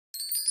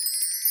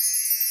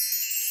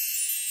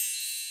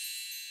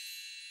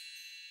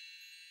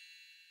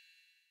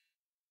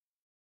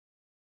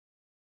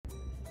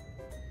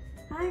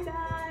Hi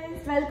guys,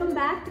 welcome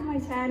back to my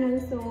channel.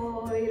 So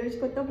ఈరోజు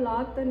కొత్త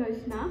బ్లాగ్తో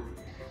వచ్చిన.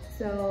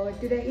 సో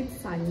టుడే ఇట్స్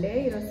సండే,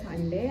 ఈరోజు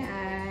సండే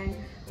అండ్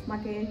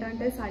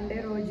మాకేంటంటే సండే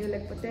రోజు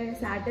లేకపోతే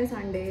సాటర్డే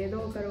సండే ఏదో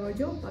ఒక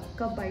రోజు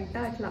పక్క బయట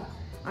అట్లా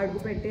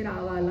అడుగుపెట్టి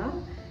రావాలా.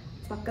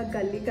 పక్క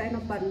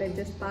గల్లీకైనా పర్లేదు,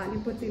 జస్ట్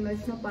పానీపూరి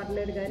తినొచ్చినా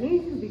పర్లేదు కానీ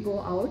we go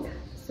out.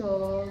 So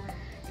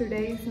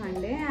today is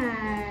Sunday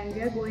and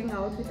we are going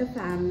out with the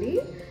family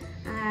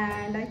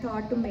and I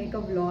thought to make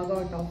a vlog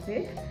out of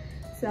it.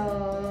 So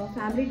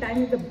family time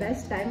is the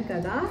best time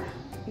kada.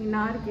 In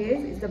our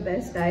case it's the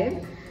best time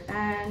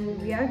and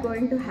we are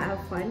going to have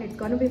fun. It's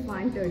going to be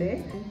fun today.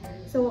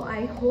 So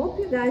I hope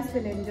you guys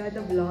will enjoy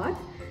the vlog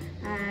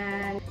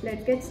and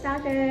let's get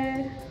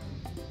started.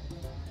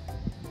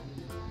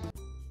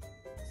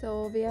 So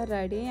we are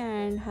ready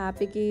and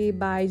హ్యాపీకి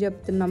bye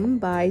చెప్తున్నాం.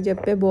 Bye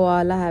చెప్పే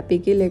పోవాలా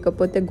హ్యాపీకి,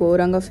 లేకపోతే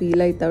ఘోరంగా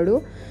feel అవుతాడు.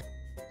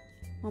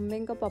 Mummy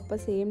ఇంకా పప్ప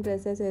same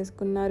dresses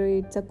వేసుకున్నారు.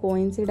 It's a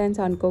coincidence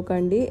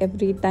అనుకోకండి.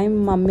 ఎవ్రీ టైం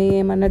మమ్మీ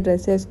ఏమన్నా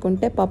డ్రెస్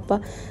వేసుకుంటే పప్ప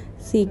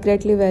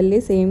సీక్రెట్లీ వెళ్ళి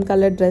సేమ్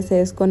కలర్ డ్రెస్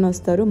వేసుకొని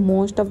వస్తారు.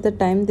 Most of the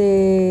time they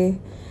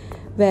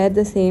were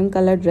the same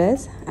colour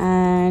dress.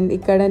 And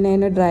ఇక్కడ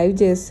నేను డ్రైవ్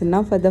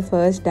చేస్తున్నా ఫర్ ద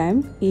ఫస్ట్ టైం.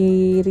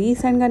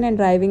 రీసెంట్గా నేను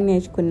డ్రైవింగ్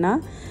నేర్చుకున్నా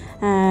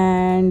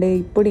అండ్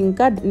ఇప్పుడు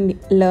ఇంకా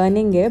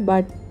లర్నింగే,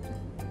 బట్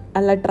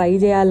అలా ట్రై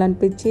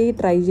చేయాలనిపించి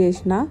ట్రై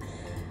చేసిన.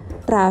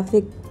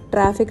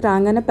 ట్రాఫిక్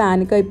రాగానే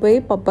ప్యానిక్ అయిపోయి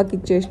పప్పకి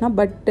ఇచ్చేసిన.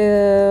 బట్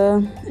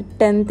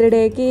 10th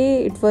డేకి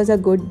it was a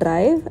good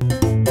drive.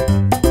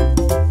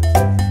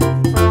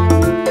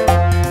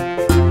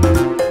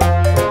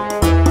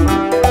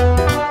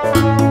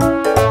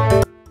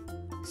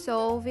 So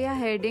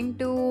we're heading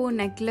to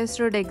necklace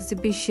road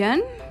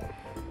exhibition.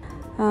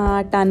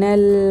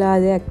 Tunnel,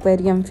 అదే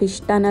అక్వేరియం, ఫిష్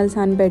టనల్స్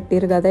అని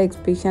పెట్టారు కదా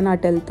ఎగ్జిబిషన్,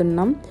 అటు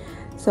వెళ్తున్నాం.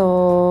 సో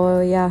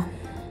యా,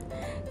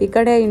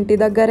 ఇక్కడే ఇంటి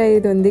దగ్గర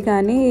ఇది ఉంది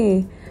కానీ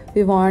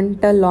we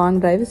want a long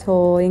drive. So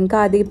ఇంకా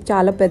అది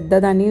చాలా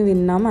పెద్దదని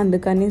విన్నాం,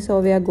 అందుకని సో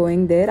వీఆర్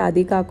గోయింగ్ దేర్.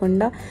 అది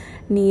కాకుండా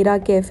నీరా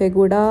కేఫే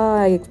కూడా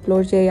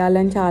ఎక్స్ప్లోర్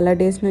చేయాలని చాలా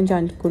డేస్ నుంచి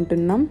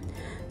అనుకుంటున్నాం.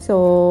 సో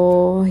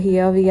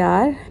హియర్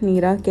వీఆర్,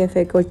 నీరా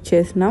కేఫేకి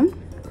వచ్చేసినాం.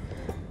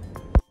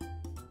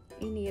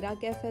 ఈ నీరా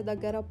కేఫే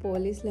దగ్గర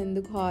పోలీసులు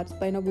ఎందుకు హార్స్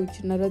పైన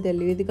కూర్చున్నారో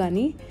తెలియదు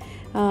కానీ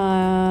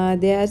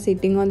they are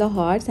sitting on the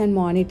horse and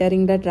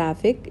monitoring the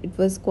traffic. It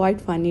was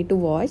quite funny to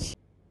watch.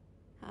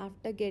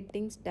 After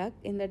getting stuck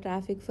in the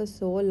traffic for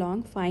so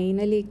long,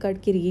 finally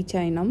ఇక్కడికి reach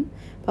అయినాం.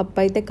 పప్ప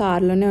అయితే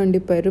కార్లోనే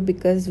ఉండిపోయారు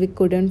because we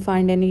couldn't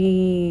find any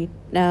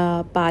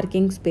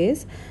parking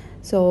space.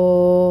 So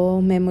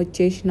మేము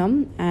వచ్చేసినాం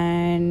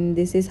and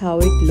this is how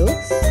it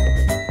looks.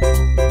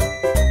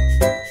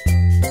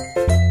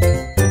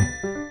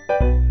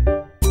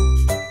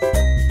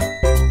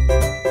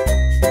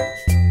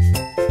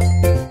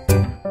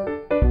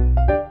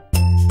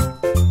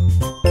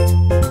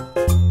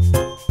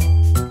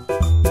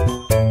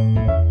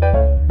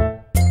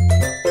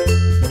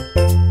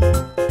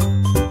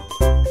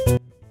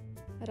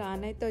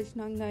 రానైతే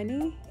వచ్చినాం కానీ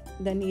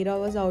the neera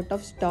was out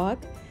of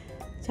stock.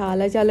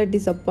 చాలా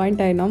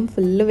డిసప్పాయింట్ అయినాం.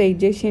 ఫుల్ వెయిట్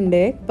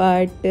చేసిండే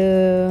బట్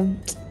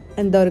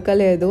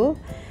దొరకలేదు.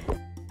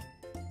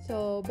 So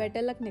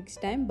better luck next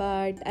time,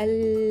 but I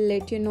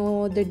let you know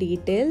the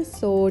details.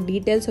 So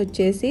details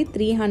వచ్చేసి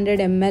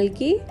 300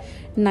 mlకి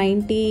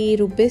 90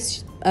 rupees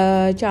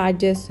charge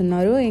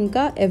చేస్తున్నారు.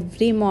 ఇంకా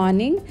every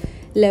morning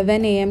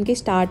 11 AM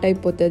start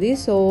అయిపోతుంది.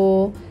 సో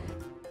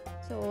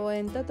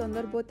ఎంత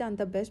తొందర పోతే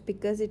అంత best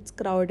because it's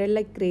crowded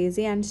like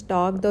crazy and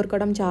stock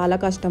దొరకడం చాలా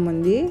కష్టం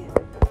ఉంది.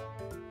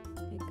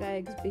 ఇక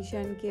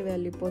ఎగ్జిబిషన్కి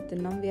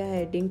వెళ్ళిపోతున్నాం. We are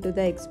heading to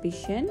the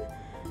exhibition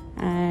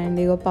and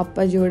ఇగో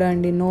పప్ప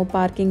చూడండి, నో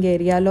పార్కింగ్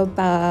ఏరియాలో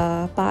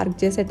పార్క్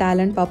చేసే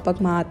టాలెంట్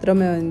పప్పకు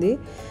మాత్రమే ఉంది.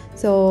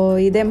 సో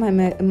ఇదే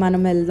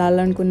మనం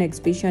వెళ్ళాలనుకున్న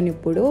ఎగ్జిబిషన్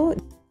ఇప్పుడు.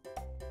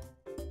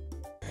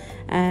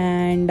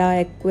 అండ్ ఆ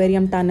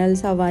అక్వేరియం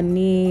టనల్స్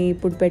అవన్నీ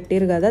ఇప్పుడు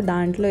పెట్టారు కదా,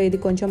 దాంట్లో ఇది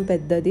కొంచెం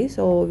పెద్దది.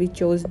 So we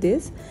chose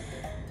this.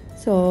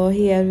 So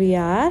here we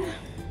are.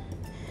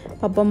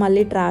 పాప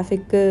మళ్ళీ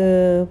ట్రాఫిక్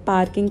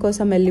పార్కింగ్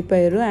కోసం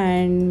వెళ్ళిపోయారు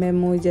అండ్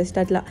మేము జస్ట్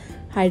అట్లా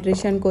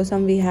హైడ్రేషన్ కోసం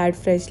we had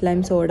fresh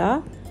lime soda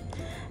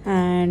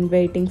and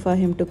waiting for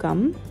him to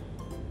come.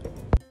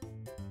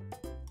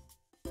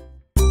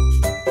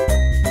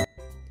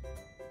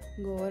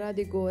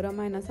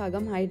 ఘోరమైన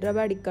సగం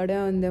హైదరాబాద్ ఇక్కడే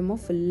ఉందేమో,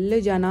 ఫుల్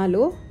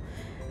జనాలు.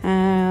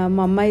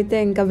 మా అమ్మ అయితే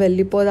ఇంకా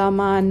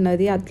వెళ్ళిపోదామా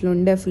అన్నది,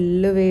 అట్లుండే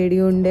ఫుల్ వేడి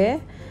ఉండే.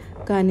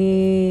 కానీ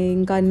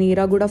ఇంకా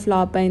నీరా కూడా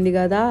ఫ్లాప్ అయింది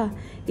కదా,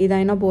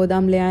 ఇదైనా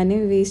పోదాంలే అని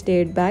వీ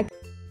స్టేట్ బ్యాక్.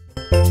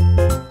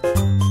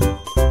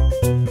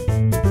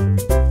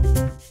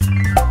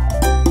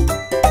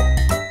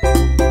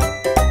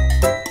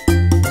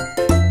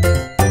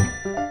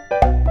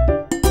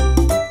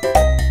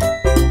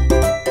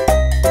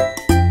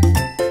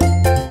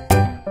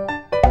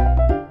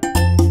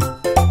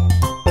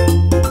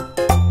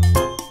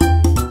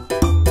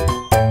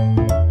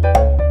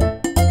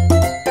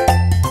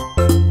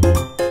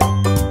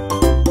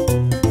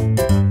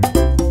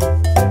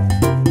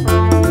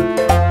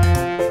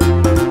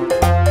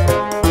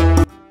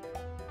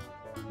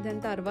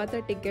 తర్వాత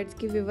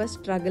టికెట్స్కి వి వర్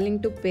struggling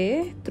to pay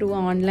through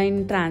online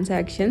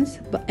transactions,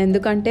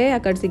 ఎందుకంటే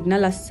అక్కడ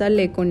సిగ్నల్ అస్సలు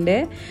లేకుండే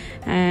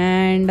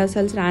అండ్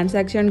అసలు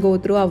ట్రాన్సాక్షన్ గో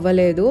త్రూ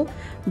అవ్వలేదు.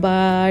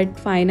 బట్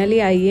ఫైనలీ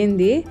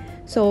అయ్యింది.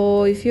 So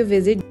if you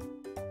visit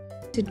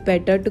it's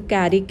better to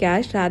carry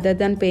cash rather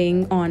than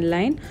paying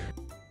online.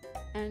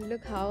 And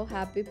look how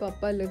happy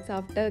Papa looks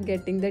after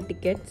getting the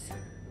tickets.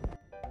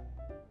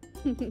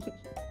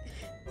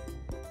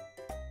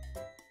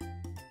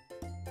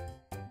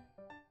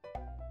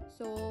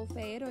 So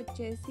fair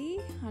వచ్చేసి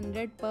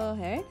 100 per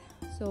head.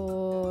 So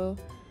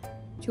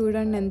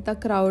చూడండి ఎంత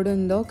crowd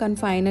ఉందో. కానీ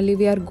finally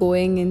we are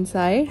going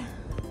inside.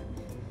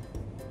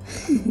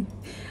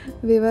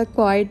 We were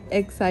quiet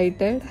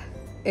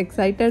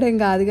excited ఏం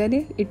కాదు కానీ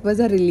it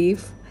was a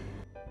relief.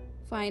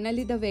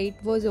 Finally the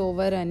weight was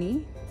over అని.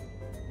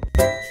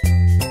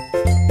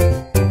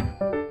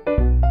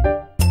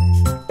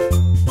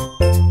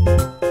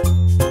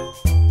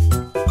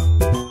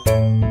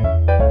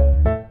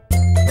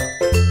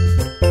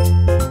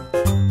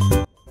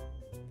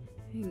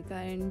 ఇంకా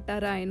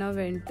ఎంటర్ అయిన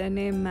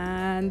వెంటనే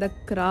మ్యాన్ ద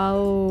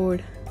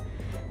క్రౌడ్,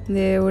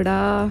 దేవుడా.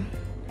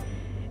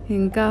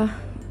 ఇంకా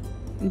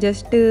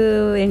జస్ట్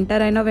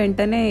ఎంటర్ అయిన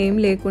వెంటనే ఏం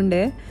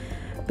లేకుండే,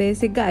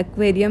 బేసిక్గా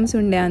అక్వేరియంస్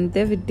ఉండే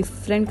అంతే with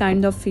different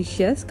kind of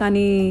fishes.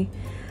 కానీ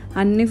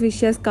అన్ని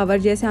ఫిషెస్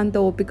కవర్ చేసే అంత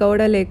ఓపిక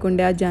కూడా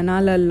లేకుండే ఆ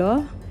జనాలల్లో.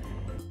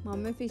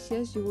 మమ్మీ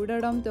ఫిషెస్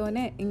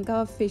చూడడంతోనే ఇంకా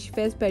ఫిష్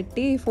ఫేస్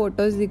పెట్టి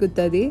ఫొటోస్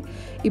దిగుతుంది.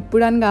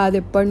 ఇప్పుడు అని కాదు,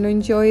 ఎప్పటి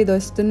నుంచో ఇది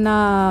వస్తున్న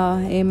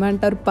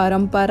ఏమంటారు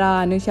పరంపర,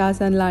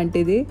 అనుశాసన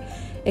లాంటిది.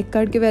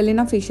 ఎక్కడికి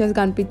వెళ్ళినా ఫిషెస్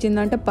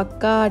కనిపించిందంటే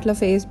పక్కా అట్లా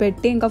ఫేస్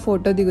పెట్టి ఇంకా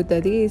ఫోటో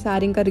దిగుతుంది.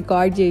 ఈసారి ఇంకా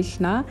రికార్డ్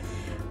చేసిన.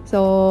 So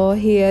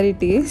here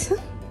it is.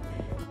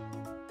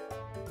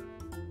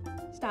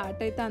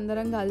 Start అయితే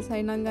అందరం కలిసి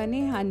అయినాం కానీ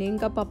హనీ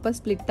ఇంకా పప్ప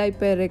స్ప్లిట్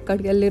అయిపోయారు.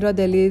 ఎక్కడికి వెళ్ళిరో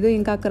తెలియదు.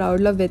 ఇంకా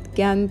క్రౌడ్లో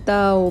వెతికే అంత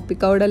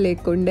ఓపిక కూడా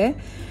లేకుండే.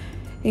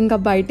 ఇంకా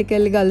బయటికి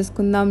వెళ్ళి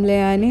కలుసుకుందాంలే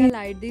అని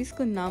లైట్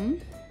తీసుకుందాం.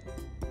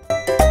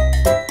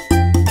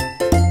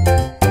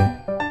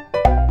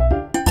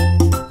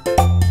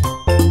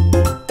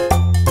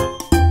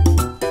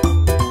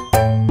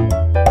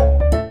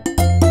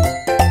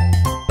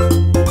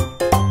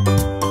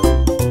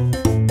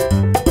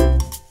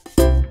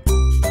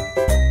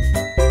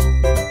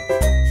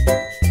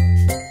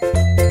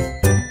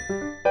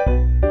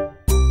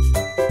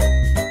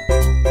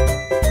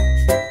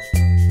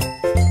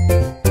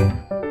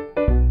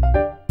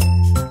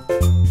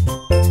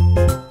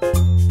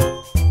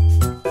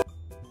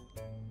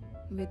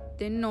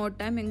 విత్ నో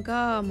టైం ఇంకా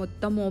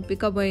మొత్తం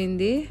ఓపిక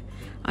పోయింది.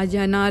 ఆ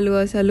జనాలు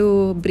అసలు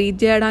బ్రీత్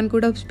చేయడానికి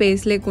కూడా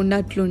స్పేస్ లేకుండా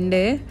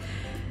అట్లుండే.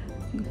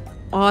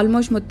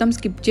 ఆల్మోస్ట్ మొత్తం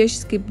స్కిప్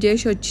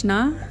చేసి వచ్చిన.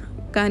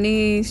 కానీ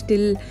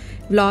స్టిల్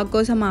వ్లాగ్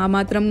కోసం ఆ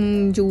మాత్రం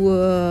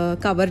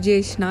కవర్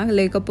చేసిన,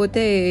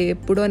 లేకపోతే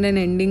ఎప్పుడో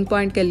నేను ఎండింగ్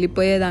పాయింట్కి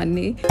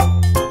వెళ్ళిపోయేదాన్ని.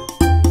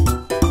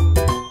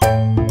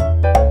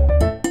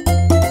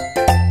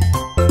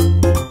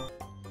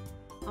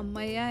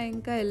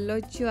 ఇంకా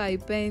వెళ్ళొచ్చు,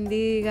 అయిపోయింది,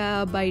 ఇక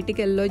బయటికి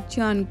వెళ్ళొచ్చు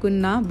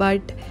అనుకున్నా.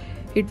 But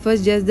it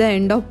was just the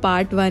end of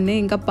part 1.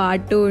 ఇంకా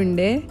పార్ట్ 2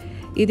 ఉండే.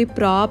 ఇది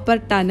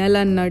ప్రాపర్ టనల్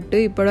అన్నట్టు.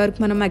 ఇప్పటివరకు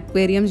మనం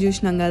అక్వేరియంస్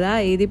చూసినాం కదా,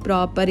 ఇది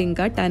ప్రాపర్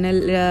ఇంకా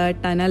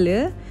టనల్.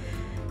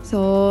 సో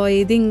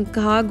ఇది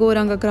ఇంకా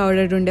ఘోరంగా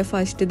క్రౌడెడ్ ఉండే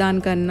ఫస్ట్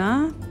దానికన్నా.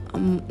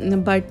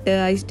 But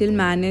I still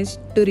manage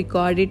to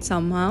record it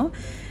somehow.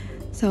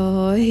 So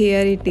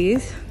here it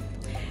is.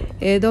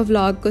 ఏదో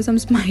వ్లాగ్ కోసం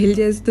స్మైల్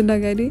చేస్తున్నా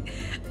కానీ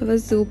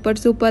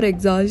సూపర్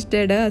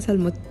ఎగ్జాస్టెడ్. అసలు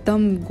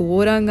మొత్తం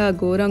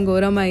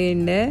ఘోరం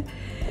అయ్యిండే.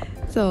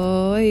 So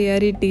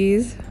here it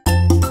is.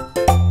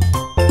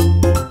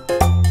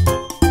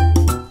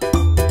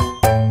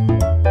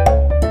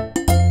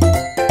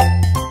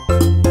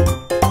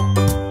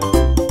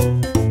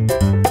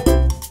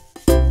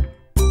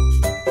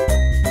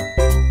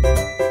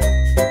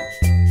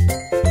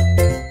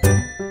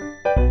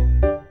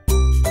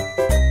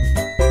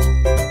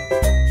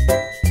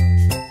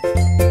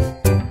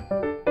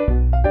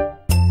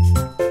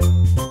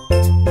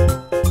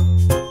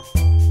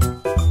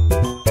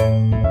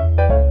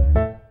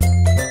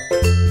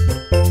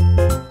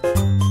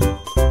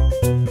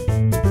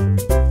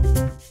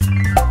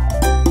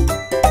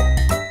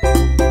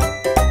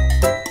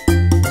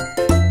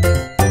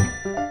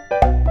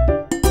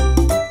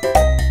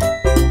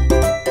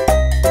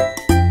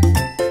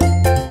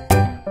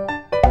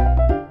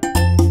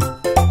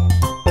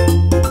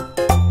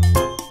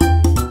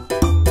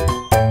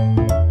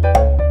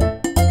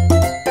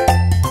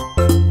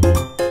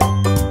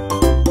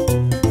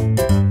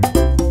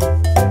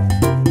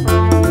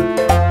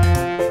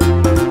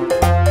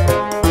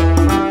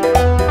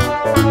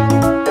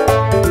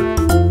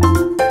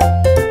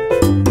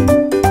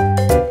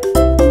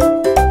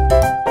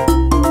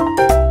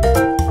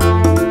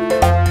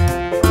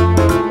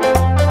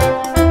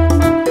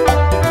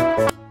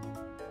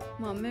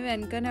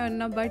 వెనకనే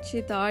ఉన్నా, but she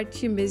thought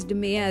she missed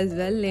me as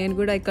well. నేను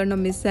కూడా ఎక్కడో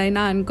మిస్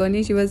అయినా అనుకొని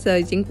she was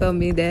searching for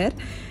me there.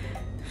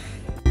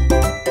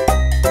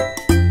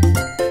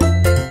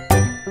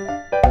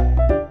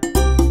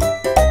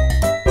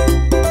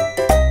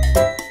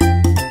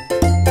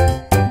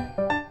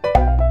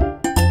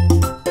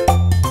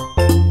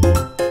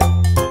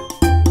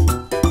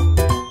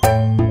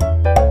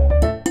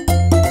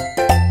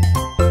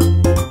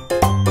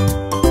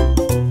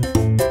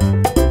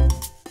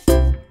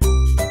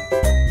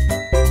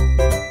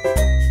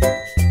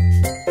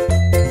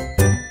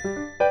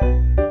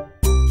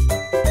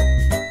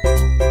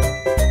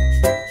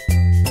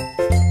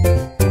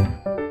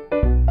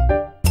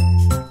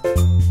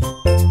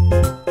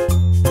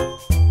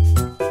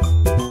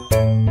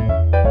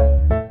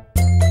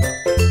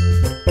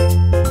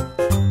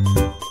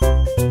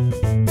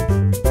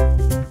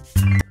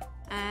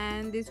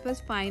 This was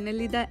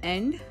finally the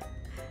end.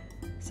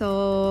 So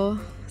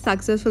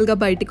సక్సెస్ఫుల్గా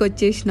బయటికి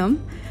వచ్చేసినాం.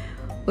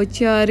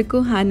 వచ్చే వరకు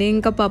హనీ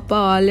ఇంకా పప్ప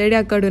ఆల్రెడీ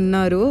అక్కడ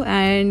ఉన్నారు.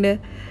 అండ్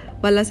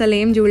వాళ్ళు అసలు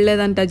ఏం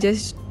చూడలేదంట,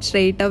 జస్ట్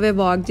స్ట్రైట్ అవే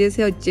వాక్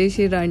చేసి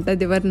వచ్చేసిరంట.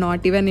 దేవర్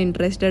నాట్ ఈవెన్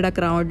ఇంట్రెస్టెడ్ ఆ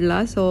క్రౌడ్లా.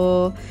 సో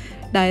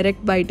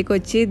డైరెక్ట్ బయటికి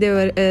వచ్చి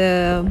దేవర్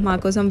మా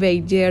కోసం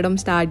వెయిట్ చేయడం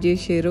స్టార్ట్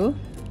చేసారు.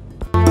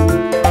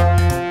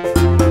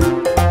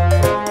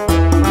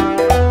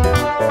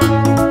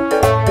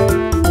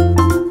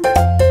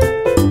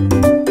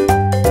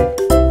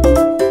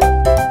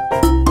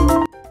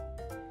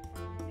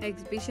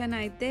 ఎగ్జిబిషన్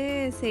అయితే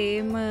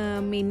సేమ్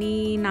మినీ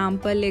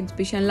నాంపల్లి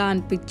ఎగ్జిబిషన్లా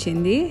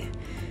అనిపించింది.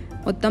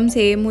 మొత్తం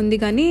సేమ్ ఉంది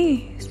కానీ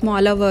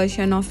స్మాలర్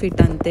వర్షన్ ఆఫ్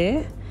ఇట్ అంతే.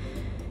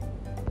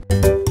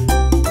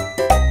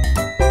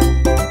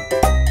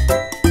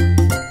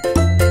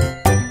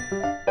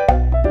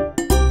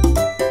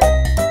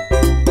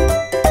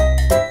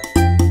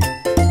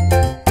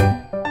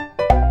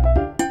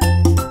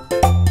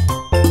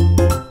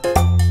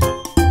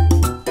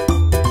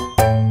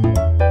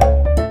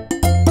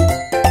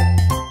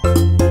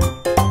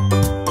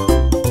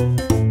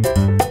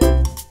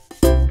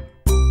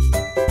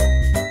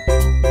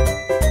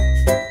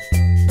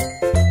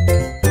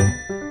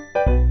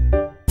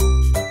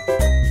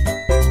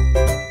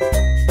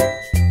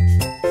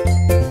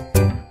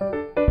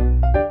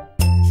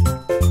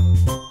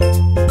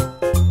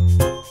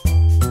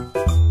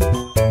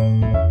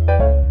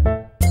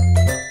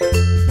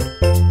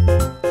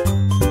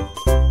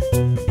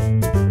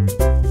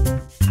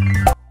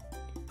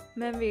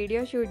 మేము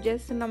వీడియో షూట్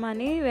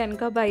చేస్తున్నామని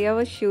వెనక భయ్య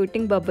was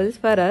shooting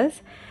bubbles for us.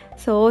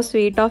 So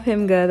sweet of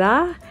him కదా.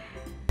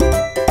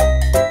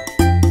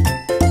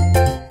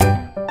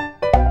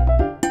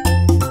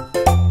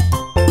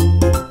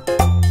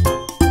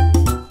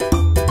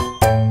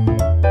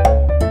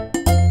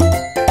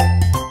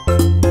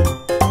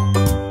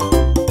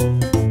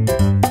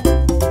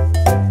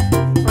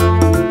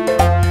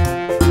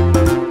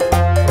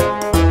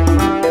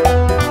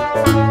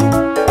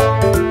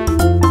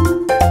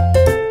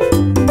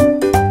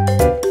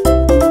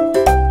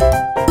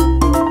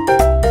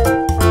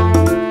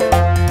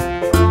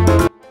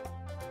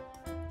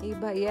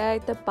 భయ్య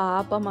అయితే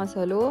పాపం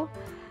అసలు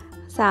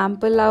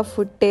శాంపుల్ ఆ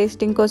ఫుడ్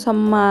టేస్టింగ్ కోసం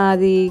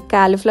అది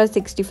కాలీఫ్లవర్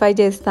 65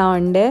 చేస్తూ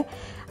ఉండే.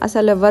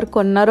 అసలు ఎవరు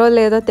కొన్నారో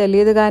లేదో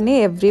తెలియదు కానీ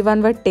every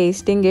one were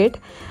tasting it.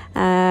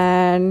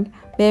 And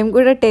మేము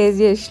కూడా టేస్ట్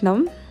చేసినాం.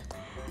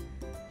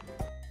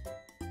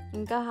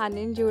 ఇంకా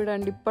హనీని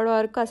చూడండి, ఇప్పటి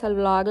వరకు అసలు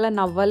వ్లాగ్లో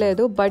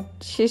నవ్వలేదు. But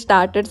she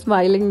started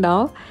smiling now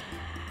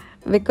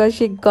because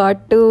she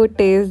got to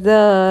taste the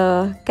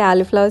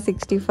cauliflower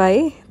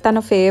 65. తన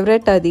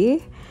ఫేవరెట్ అది.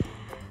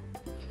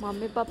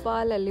 మమ్మీ పాప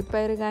వాళ్ళు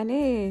వెళ్ళిపోయారు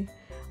కానీ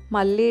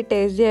మళ్ళీ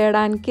టేస్ట్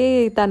చేయడానికి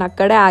తను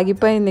అక్కడే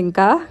ఆగిపోయింది.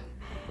 ఇంకా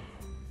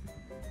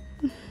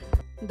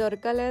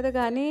దొరకలేదు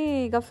కానీ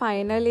ఇక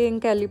ఫైనలీ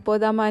ఇంకా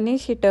వెళ్ళిపోదామని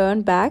షీ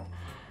టర్న్ బ్యాక్.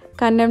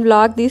 కానీ నేను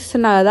వ్లాగ్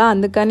తీస్తున్నా కదా,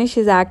 అందుకని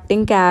షీజ్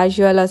యాక్టింగ్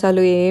క్యాజువల్.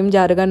 అసలు ఏం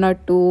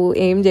జరగనట్టు,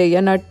 ఏం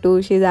చెయ్యనట్టు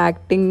షీజ్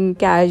యాక్టింగ్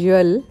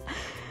క్యాజువల్.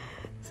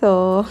 సో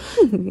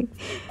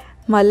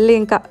మళ్ళీ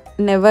ఇంకా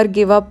నెవర్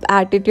గివ్ అప్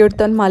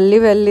యాటిట్యూడ్తో మళ్ళీ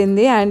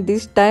వెళ్ళింది. And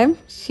this time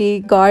she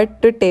got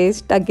to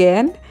taste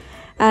again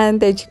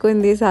and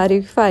తెచ్చుకుంది ఈసారి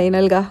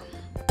ఫైనల్గా.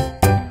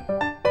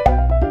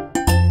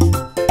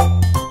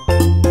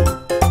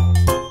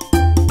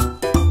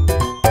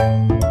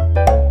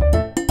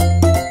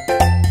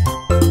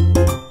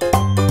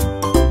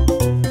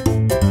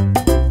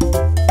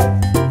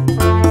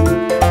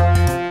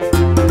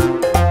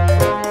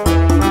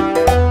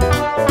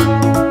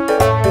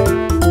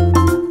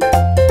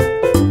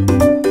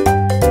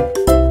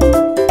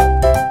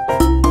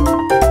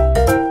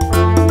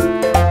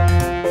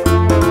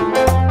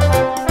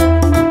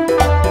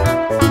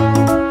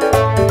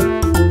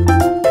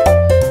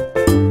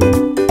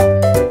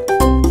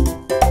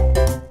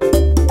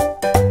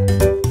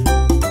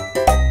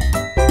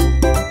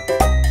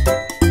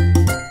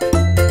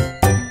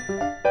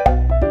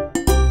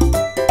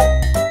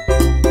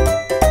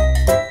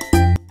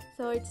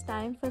 It's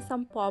time for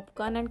some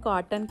popcorn and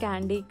cotton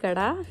candy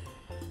ikkada.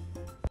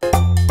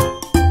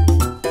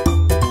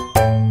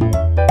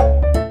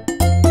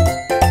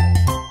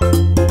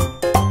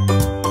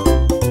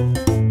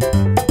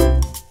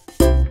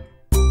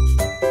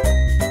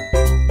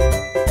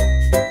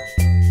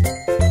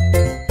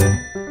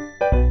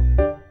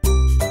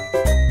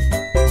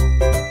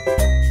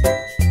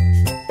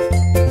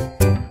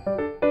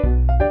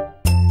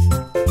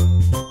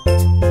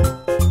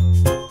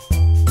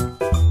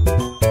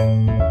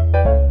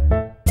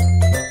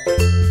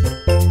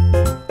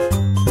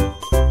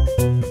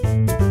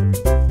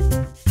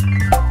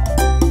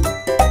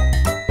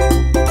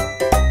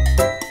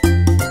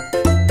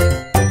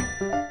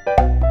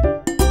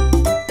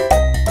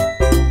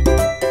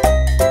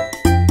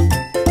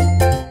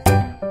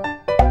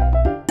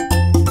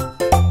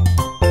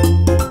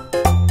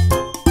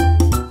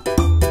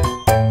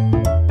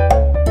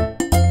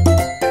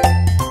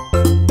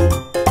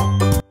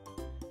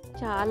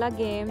 చాలా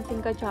గేమ్స్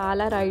ఇంకా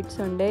చాలా రైడ్స్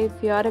ఉండే. If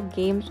you are a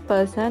games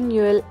person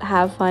you will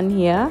have fun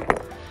here.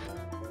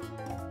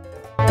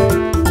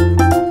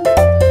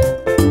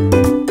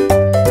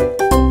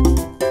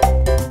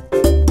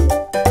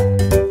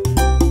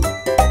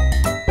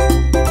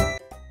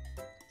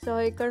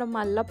 ఇక్కడ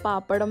మళ్ళీ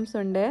పాపడమ్స్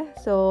ఉండే,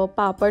 సో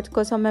పాపడ్స్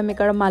కోసం మేము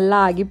ఇక్కడ మళ్ళీ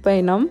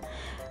ఆగిపోయినాం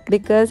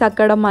బికాస్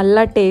అక్కడ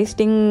మళ్ళీ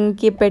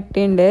టేస్టింగ్కి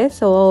పెట్టిండే.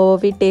 So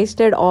we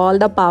tasted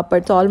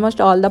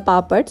almost all the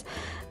papads.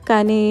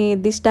 కానీ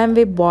this time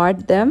we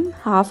bought them.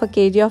 1/2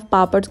 kg of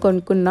papads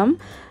కొనుక్కున్నాం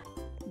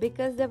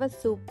because they were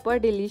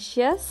super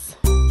delicious.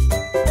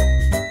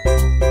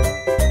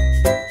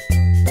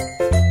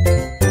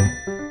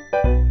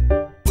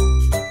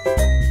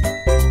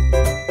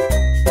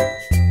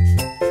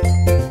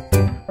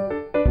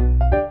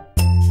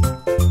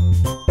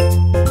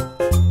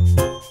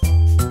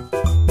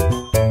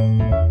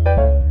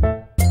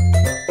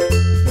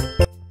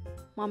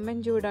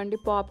 మమ్మీని చూడండి,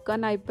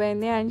 పాప్కార్న్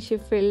అయిపోయింది and she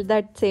fill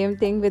that same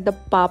thing with the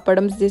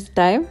పాపడమ్స్ this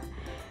time.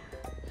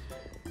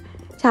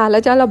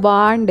 చాలా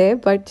బాగుండే,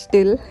 but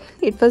still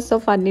it was so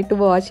funny to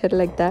watch her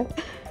like that.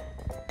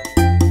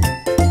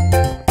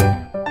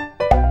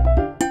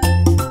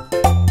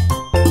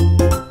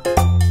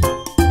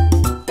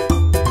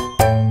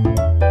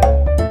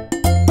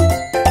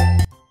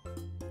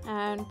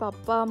 And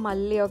పప్ప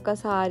మళ్ళీ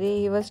ఒకసారి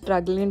he was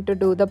struggling to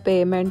do the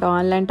payment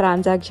online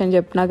transaction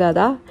చెప్పినా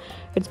కదా,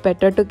 it's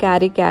better to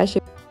carry cash.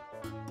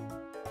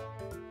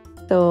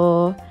 So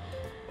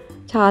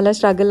చాలా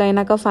struggle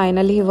అయినాక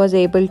finally he was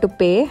able to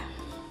pay.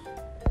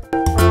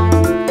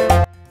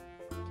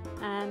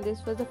 And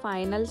this was the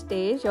final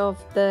stage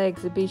of the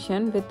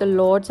exhibition with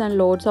loads and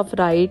loads of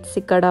rides.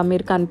 ఇక్కడ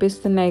మీరు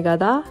కనిపిస్తున్నాయి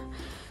కదా.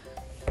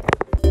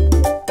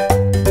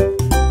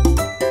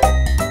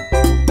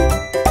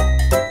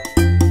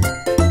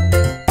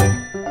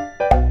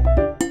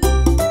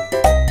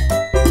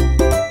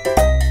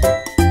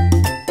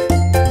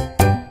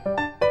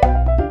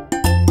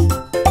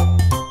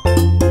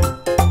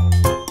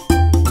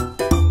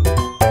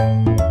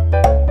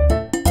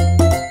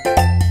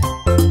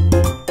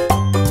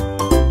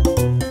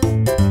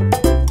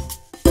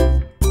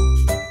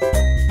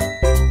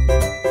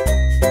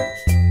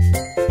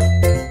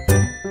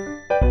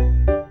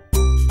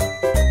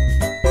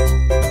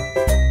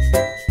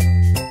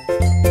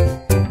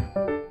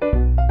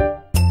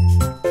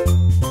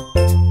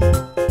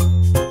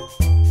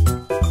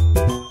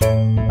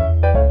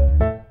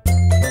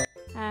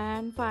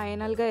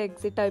 ఫైనల్గా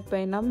exit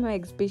అయిపోయినాం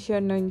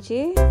ఎగ్జిబిషన్ నుంచి.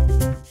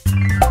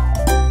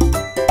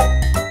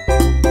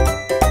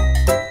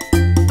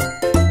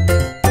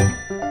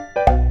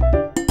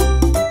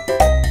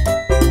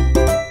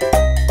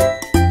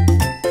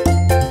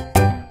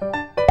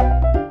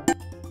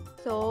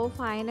 So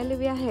finally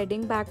we're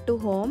heading back to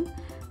home.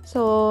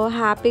 So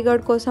happy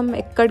గడ్ కోసం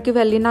ఎక్కడికి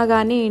వెళ్ళినా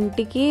కానీ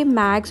ఇంటికి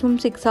మ్యాక్సిమం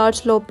 6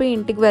 hours లోపు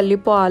ఇంటికి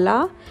వెళ్ళిపోవాలా,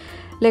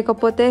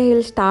 లేకపోతే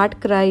హిల్ స్టార్ట్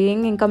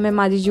క్రయింగ్. ఇంకా మేము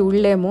అది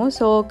చూడలేము.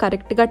 సో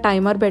కరెక్ట్గా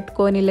టైమర్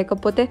పెట్టుకొని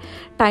లేకపోతే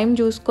టైం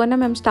చూసుకొని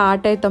మేము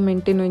స్టార్ట్ అవుతాం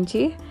ఇంటి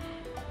నుంచి.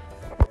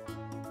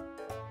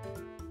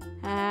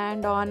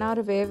 And on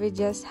our way we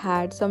just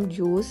had some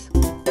juice.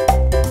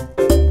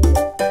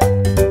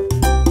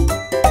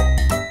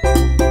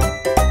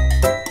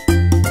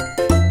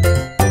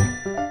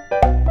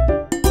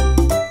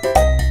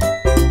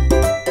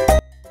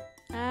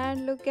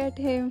 And look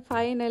at him,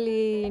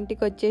 finally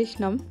ఇంటికి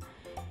వచ్చేసినాం.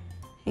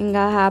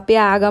 ఇంకా హ్యాపీ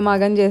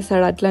ఆగమాగం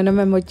చేస్తాడు అట్లనే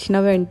మేము వచ్చిన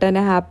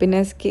వెంటనే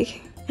హ్యాపీనెస్కి.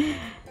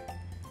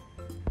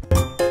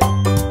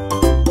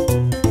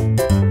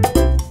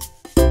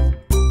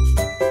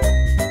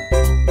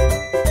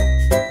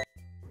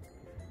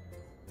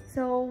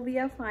 So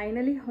we are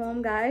finally home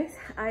guys.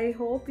 I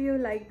hope you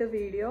like the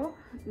video.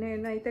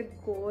 నేనైతే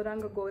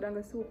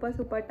ఘోరంగా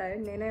సూపర్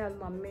టైర్డ్. నేనే కాదు,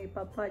 మమ్మీ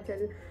పప్ప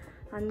చెల్లి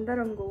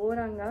అందరం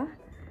ఘోరంగా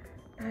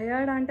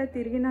టయర్డ్. అంటే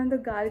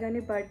తిరిగినందుకు కాదు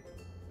కానీ, బట్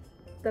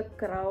ద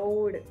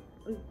క్రౌడ్,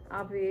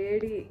 ఆ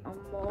వేడి,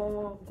 అమ్మో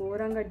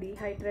ఘోరంగా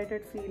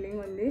డీహైడ్రేటెడ్ ఫీలింగ్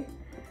ఉంది.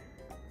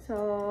 So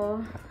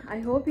I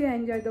hope you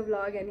enjoy the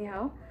vlog any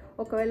how.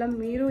 ఒకవేళ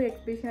మీరు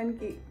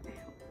ఎగ్జిబిషన్కి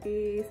ఈ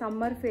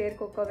సమ్మర్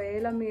ఫేర్కి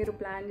ఒకవేళ మీరు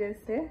ప్లాన్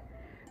చేస్తే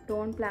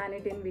don't plan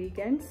it in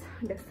weekends,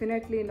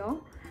 definitely no.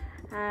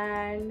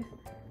 And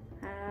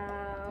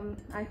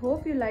I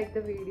hope you like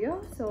the video.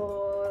 So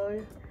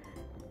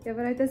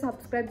ఎవరైతే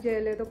సబ్స్క్రైబ్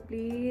చేయలేదో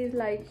please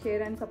like,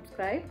 share and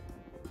subscribe.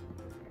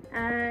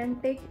 And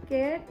take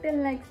care till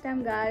next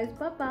time guys.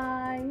 Bye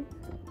bye.